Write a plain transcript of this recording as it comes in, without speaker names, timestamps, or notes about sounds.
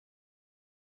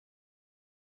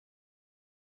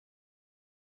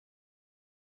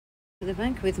The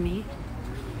bank with me.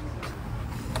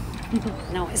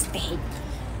 No, stay.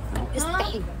 No,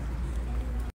 stay.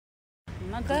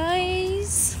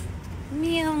 Guys,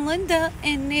 me and Linda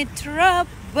in trouble.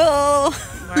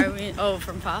 Why are we? Oh,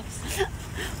 from Pops?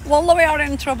 Wallah, we are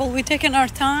in trouble. We're taking our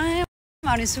time,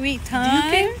 our sweet time. Do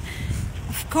you care?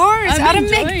 Of course. I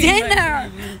didn't make enjoying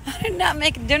dinner. I did not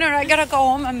make dinner. I gotta go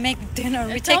home and make dinner.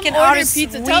 We're Tell taking him to order our pizza.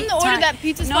 sweet Tell him to order time. that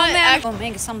pizza No, spot. man. We'll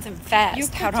make something fast. You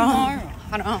cook Haram. tomorrow.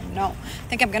 Haram. No. I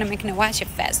think I'm gonna make nawashif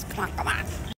fast. Come on, come on.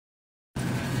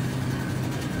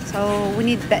 So we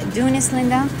need baqdounis,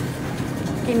 Linda.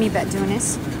 Give me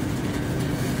baqdounis.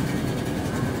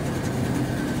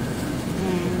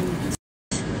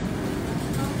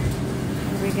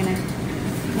 And we're gonna,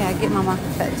 yeah, get Mama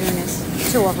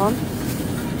baqdounis. 2 of them.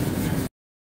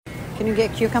 Can you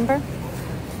get cucumber?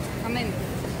 I'm in.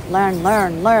 Learn.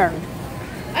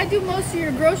 I do most of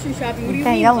your grocery shopping. What do you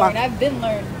Okay, mean, yalla. learn? I've been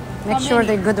learned. Make How sure many?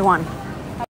 they're good one.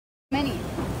 How many?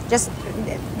 Just,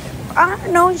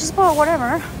 no, just put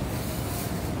whatever.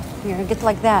 Here, get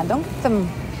like that. Don't get them.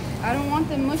 I don't want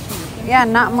them mushy. Yeah,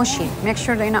 not mushy. Make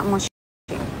sure they're not mushy.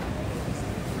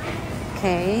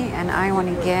 Okay, and I want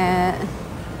to get.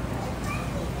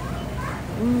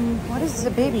 What is the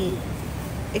baby?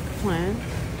 Eggplant.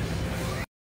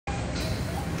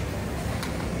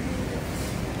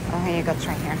 Oh, here you go. It's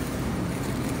right here.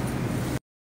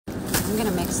 I'm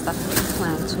gonna make stuffed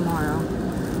eggplant tomorrow.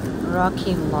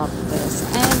 Rocky loved this,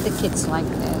 and the kids like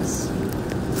this,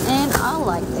 and I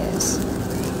like this.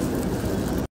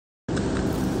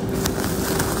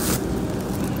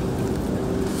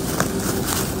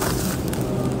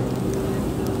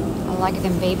 I like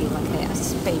them baby like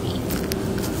this, baby.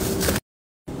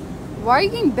 Why are you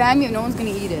getting bamia if no one's gonna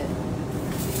eat it?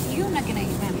 You're not gonna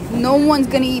eat them. No one's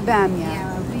gonna eat bamia.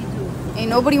 Yeah, we do. Ain't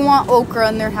nobody want okra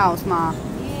in their house, ma.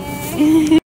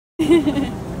 Yeah.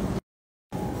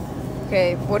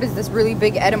 Okay, what is this really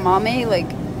big edamame? Like,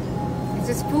 It's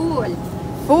just food.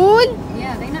 food?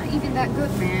 Yeah, they're not even that good,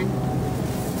 man.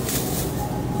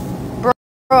 Bro,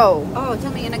 Oh,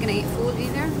 tell me you're not gonna eat food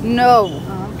either? no.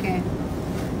 Oh, okay.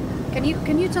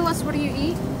 Can you tell us what do you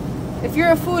eat? If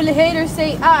you're a food hater,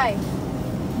 say I.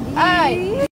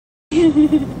 I.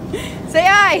 Say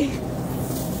I.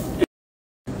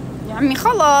 يا عمي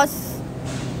خلاص.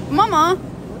 Mama,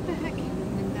 What the heck?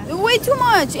 way too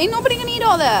much. Ain't nobody gonna eat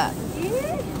all that.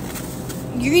 Yeah.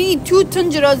 You're gonna eat 2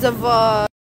 tunjaras of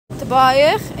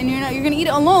tabayikh, and you're gonna eat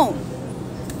it alone.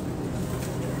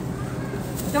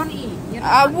 Don't eat.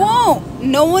 I won't.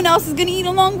 No one else is gonna eat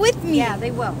along with me. Yeah,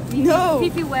 they will. No.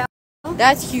 Fifi will.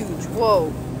 That's huge.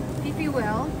 Whoa. Fifi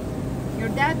will. Your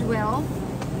dad will.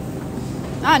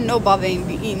 I know Baba ain't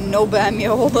be eating no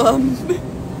bamia. Hold up.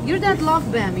 Your dad love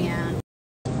bamia.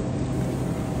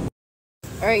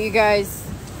 Alright, you guys.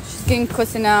 She's getting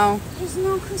kusa now. There's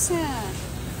no kusa.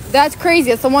 That's crazy.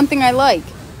 That's the one thing I like.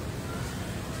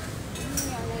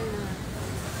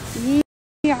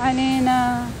 يا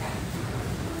علينا.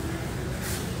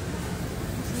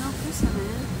 There's no kusa,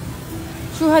 man.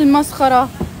 شو هالمسخرة؟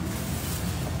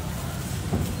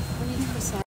 We need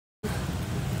kusa.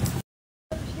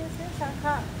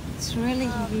 It's really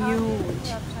huge.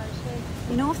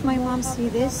 You know if my mom see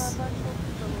this?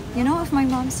 You know if my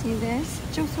mom see this?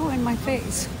 She'll throw it in my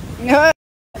face.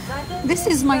 This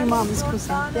is my mom's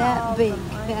kusa. That big.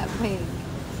 That big.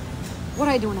 What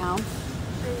do I do now?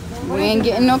 We ain't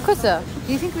getting no kusa.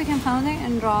 Do you think we can find it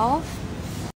in Rolf?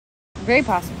 Very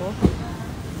possible.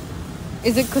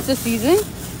 Is it kusa season?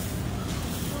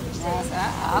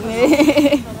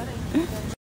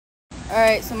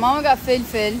 Alright, so Mama got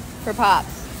filfil for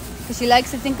Pops. Because she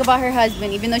likes to think about her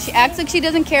husband. Even though she acts like she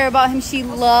doesn't care about him, she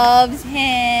loves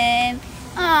him.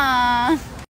 Aww.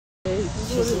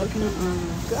 She's looking at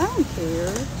us. I don't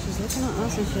care. She's looking at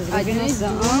us and she's I giving didn't us the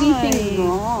do anything eye.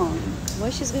 wrong. Why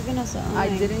she's giving us the eye? I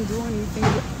didn't do anything.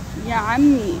 Yeah, I'm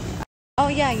me. Oh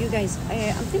yeah, you guys.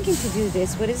 I'm thinking to do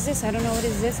this. What is this? I don't know what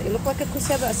is this. It looked like a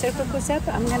kuseba, a circle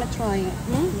kuseba. I'm gonna try it.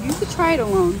 You could try it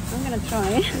alone. I'm gonna try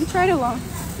it. You try it alone.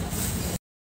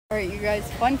 Alright, you guys,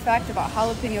 fun fact about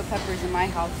jalapeno peppers in my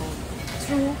household.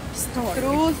 True story.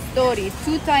 True story.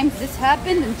 2 times this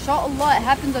happened. Inshallah, it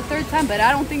happens a 3rd time, but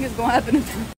I don't think it's gonna happen a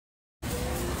 3rd.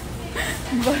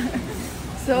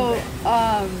 So,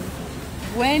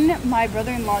 when my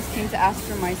brother-in-laws came to ask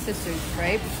for my sisters,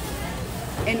 right?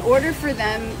 In order for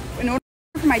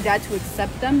my dad to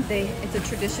accept them, it's a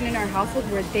tradition in our household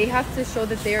where they have to show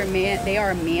that they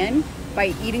are a man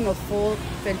by eating a full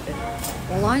filfil.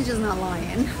 Elijah's not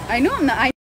lying. I know I'm not.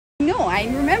 I know. I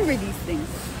remember these things.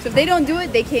 So if they don't do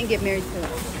it, they can't get married to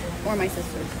us or my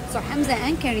sisters. So Hamza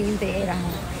and Kareem, they ate at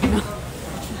home.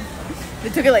 They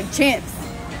took it like champs.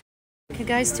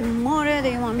 Okay guys, tomorrow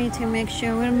they want me to make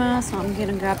shawarma, so I'm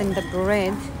gonna grab in the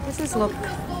bread. This is look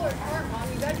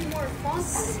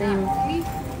same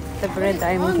the bread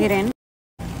I'm getting.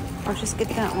 I'll just get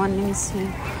that one. Let me see.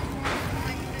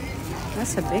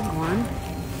 That's a big one.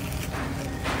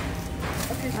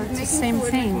 It's the same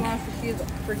thing. She's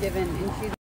forgiven and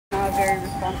she's not a very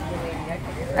responsible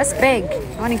lady. That's big.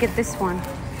 I want to get this one.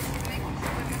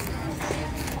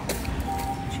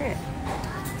 Shit.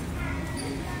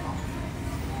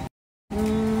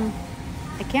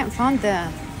 I can't find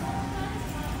the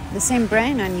same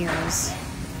brand on yours.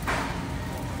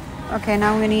 Okay,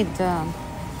 now we need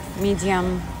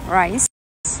medium rice.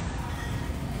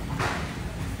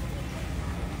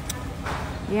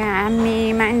 يا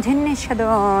عمي ما عندهنش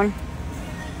هدول.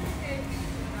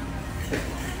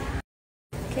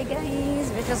 Okay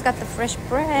guys, we just got the fresh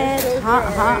bread.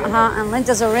 Hot, and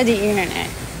Linda's already eating it.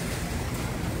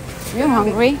 Are you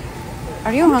hungry?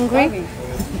 Are you hungry?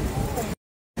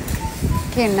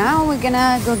 Okay, now we're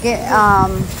gonna go get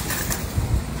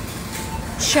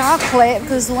chocolate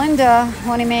because Linda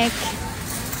wanna make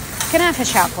kanafa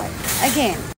chocolate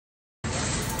again.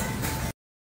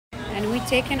 And we're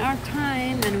taking our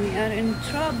time and we are in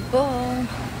trouble.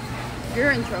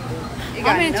 You're in trouble. You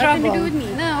got I'm in nothing trouble. to do with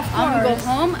me. No, of course. I'm gonna go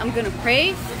home, I'm gonna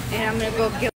pray, and I'm gonna go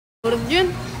to the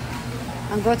gym.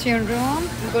 And go to your room.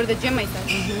 And go to the gym myself.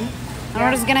 And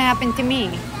what is gonna happen to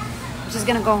me? I'm just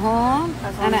gonna go home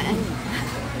and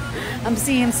I'm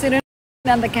seeing him sitting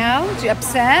on the couch,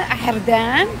 upset,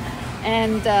 حردان,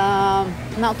 and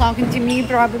not talking to me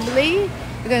probably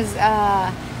because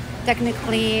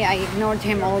technically I ignored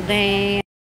him all day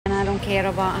and I don't care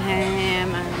about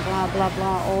him and blah blah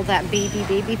blah, all that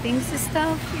baby things and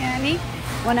stuff. Yani,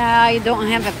 when I don't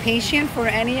have a patience for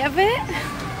any of it.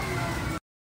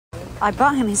 I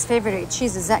bought him his favorite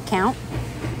cheese. Does that count?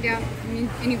 Yeah, I mean,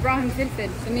 and you brought him filfil.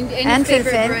 I mean, And his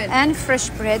favorite filfil bread. and fresh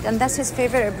bread, and that's his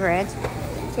favorite bread.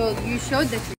 So you showed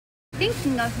that you're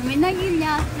thinking of him and that you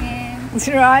love him. That's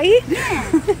right.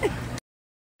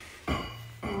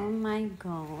 Oh my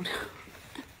god.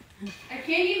 I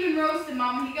can't even roast him,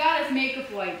 Mom. He got his makeup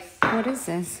wipes. What is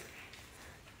this?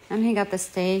 And he got the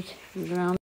steak,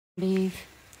 ground beef.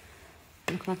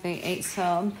 Look like they ate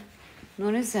sub.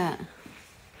 What is that?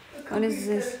 What is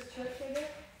this?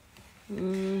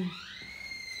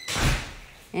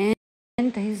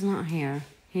 And he's not here.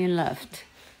 He left.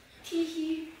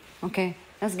 Okay,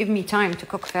 let's give me time to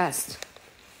cook fast.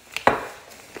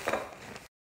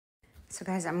 So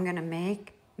guys, I'm gonna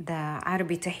make the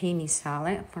Arabi tahini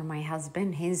salad for my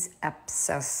husband. He's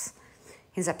obsessed.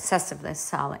 He's obsessed with this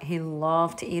salad. He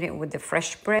loves to eat it with the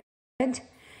fresh bread.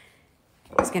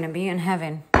 He's gonna be in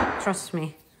heaven. Trust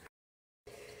me.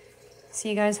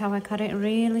 See guys how I cut it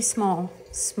really small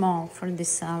for this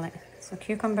salad. So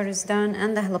cucumber is done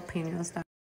and the jalapeno is done.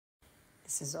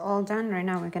 This is all done. Right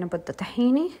now we're gonna put the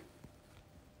tahini.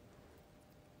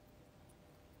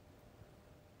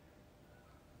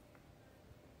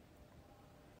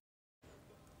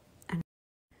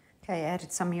 Okay, I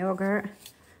added some yogurt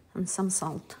and some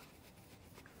salt.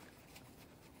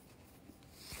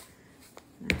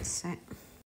 That's it.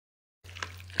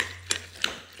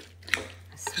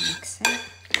 Let's mix it.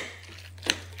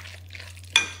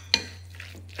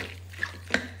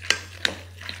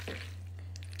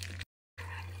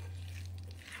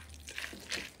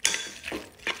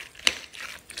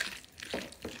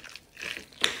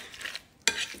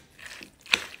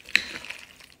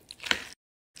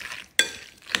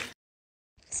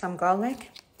 Some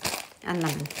garlic and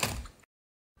lemon.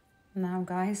 Now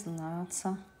guys, lots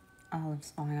of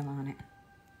olive oil on it.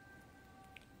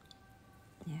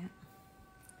 Yeah.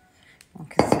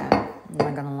 Because I'm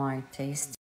not gonna lie, it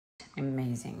tastes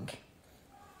amazing.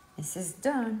 This is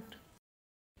done.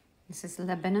 This is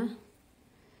labana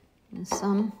and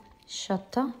some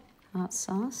shatta, hot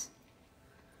sauce,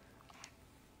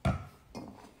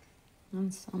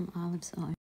 and some olive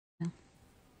oil.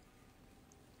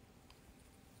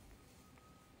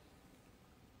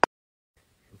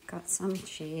 Got some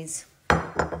cheese.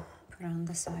 Put on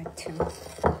the side too.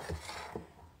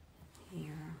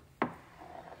 Here.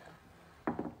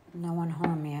 No one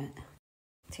home yet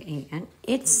to eat, and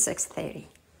it's 6:30.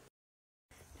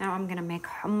 Now I'm gonna make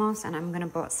hummus, and I'm gonna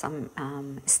put some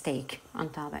steak on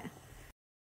top of it.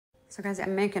 So guys,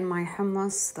 I'm making my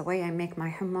hummus. The way I make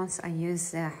my hummus, I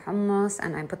use the hummus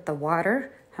and I put the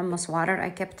water, hummus water.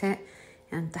 I kept it,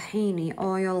 and tahini,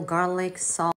 oil, garlic,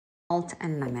 salt,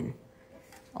 and lemon.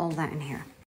 All that in here.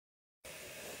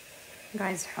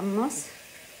 Guys, hummus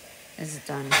is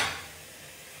done.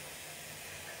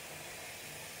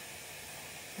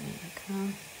 There you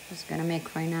go. Just gonna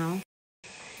make right now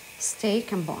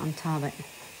steak and put on top it.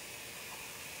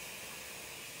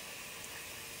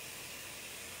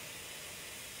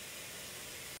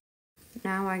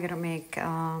 Now I gotta make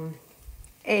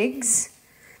eggs,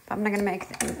 but I'm not gonna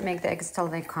make the eggs till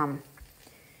they come.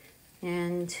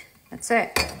 And that's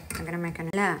it. I'm gonna make an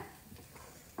لا